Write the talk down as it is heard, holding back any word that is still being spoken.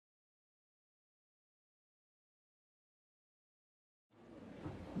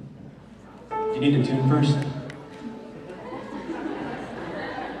You need a tune first?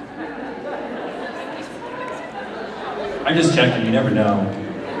 I'm just checking, you never know.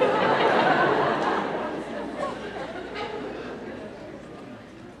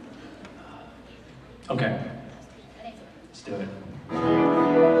 Okay. Let's do it.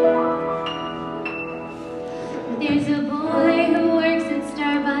 There's a boy who works at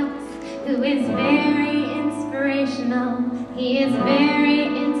Starbucks who is very inspirational. He is very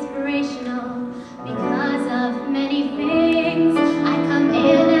inspirational because of many things. I come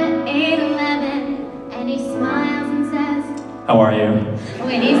in at 8:11 and he smiles and says, How are you?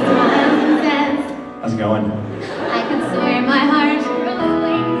 when he smiles and says, How's it going? I could swear my heart really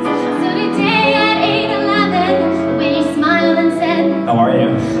wings. So today at 8:11 when he smiled and said, How are you?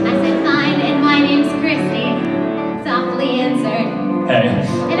 I said, fine, and my name's Christy. Softly answered. Hey.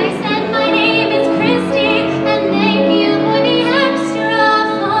 And I said, my name is Christy, and thank you for the extra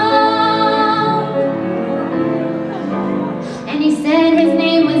phone. And he said his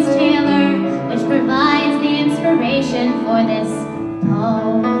name was Taylor, which provides the inspiration for this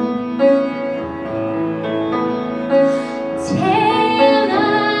poem.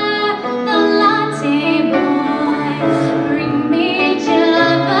 Taylor, the latte boy, bring me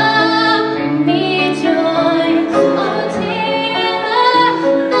Java, bring me joy. Oh, Taylor,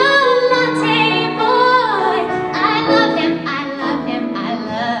 the latte boy, I love him, I love him, I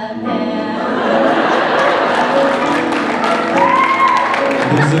love him.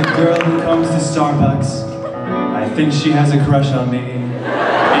 There's a girl who comes to Starbucks. I think she has a crush on me.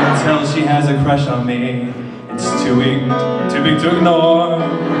 Until she has a crush on me, it's too big to ignore.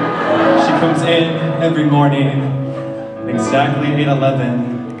 She comes in every morning, exactly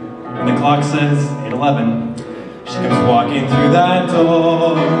 8:11. And the clock says 8:11. She comes walking through that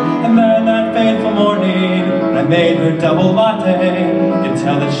door. And then that fateful morning, when I made her double latte, you could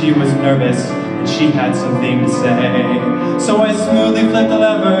tell that she was nervous and she had something to say. So I smoothly flipped the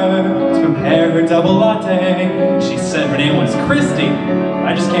lever to prepare her double latte. She said her name was Christy.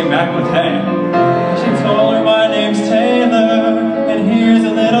 I just came back with hey. She told her my name's Taylor, and here's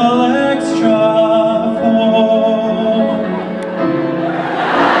a little extra phone.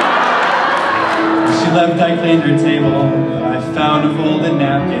 She left, I cleaned her table. I found a folded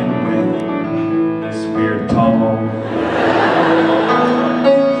napkin with this weird poem.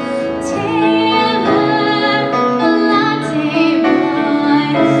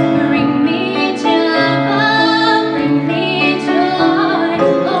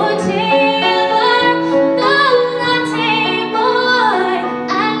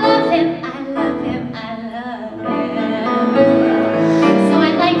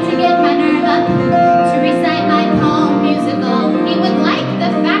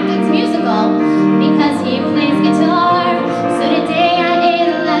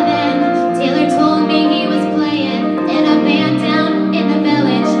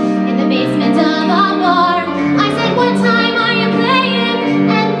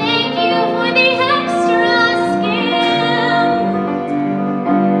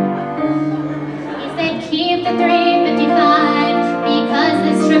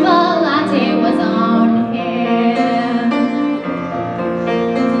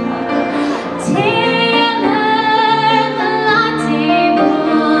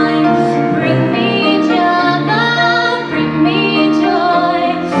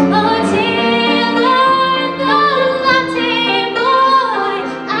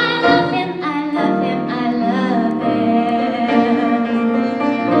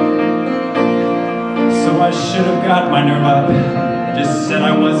 I should have got my nerve up and just said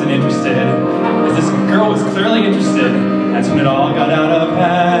I wasn't interested, as this girl was clearly interested. That's when it all got out of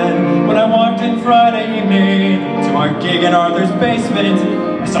hand. When I walked in Friday evening to our gig in Arthur's basement,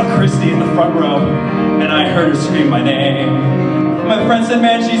 I saw Christy in the front row, and I heard her scream my name. My friend said,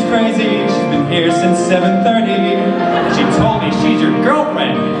 man, she's crazy, she's been here since 7:30, and she told me she's your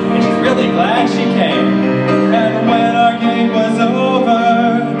girlfriend, and she's really glad she came. And when our gig was over,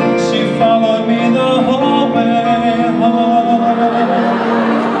 she followed me the whole way home.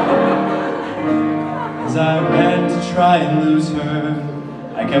 As I ran to try and lose her,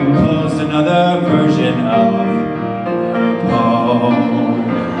 I composed another version of her poem.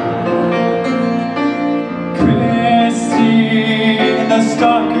 Christy, the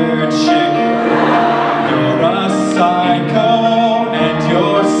stalker chick, you're a psycho and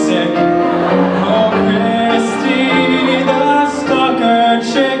you're sick. Oh, Christy, the stalker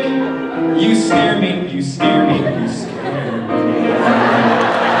chick, you scare me, you scare me, you scare me.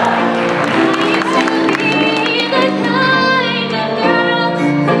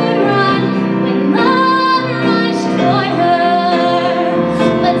 When love rushed toward her,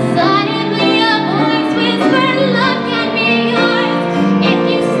 but suddenly I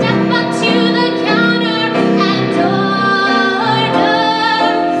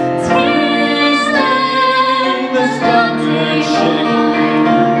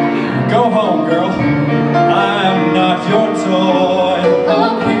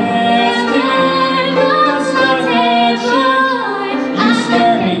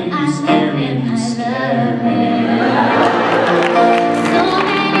scary, you scare me, you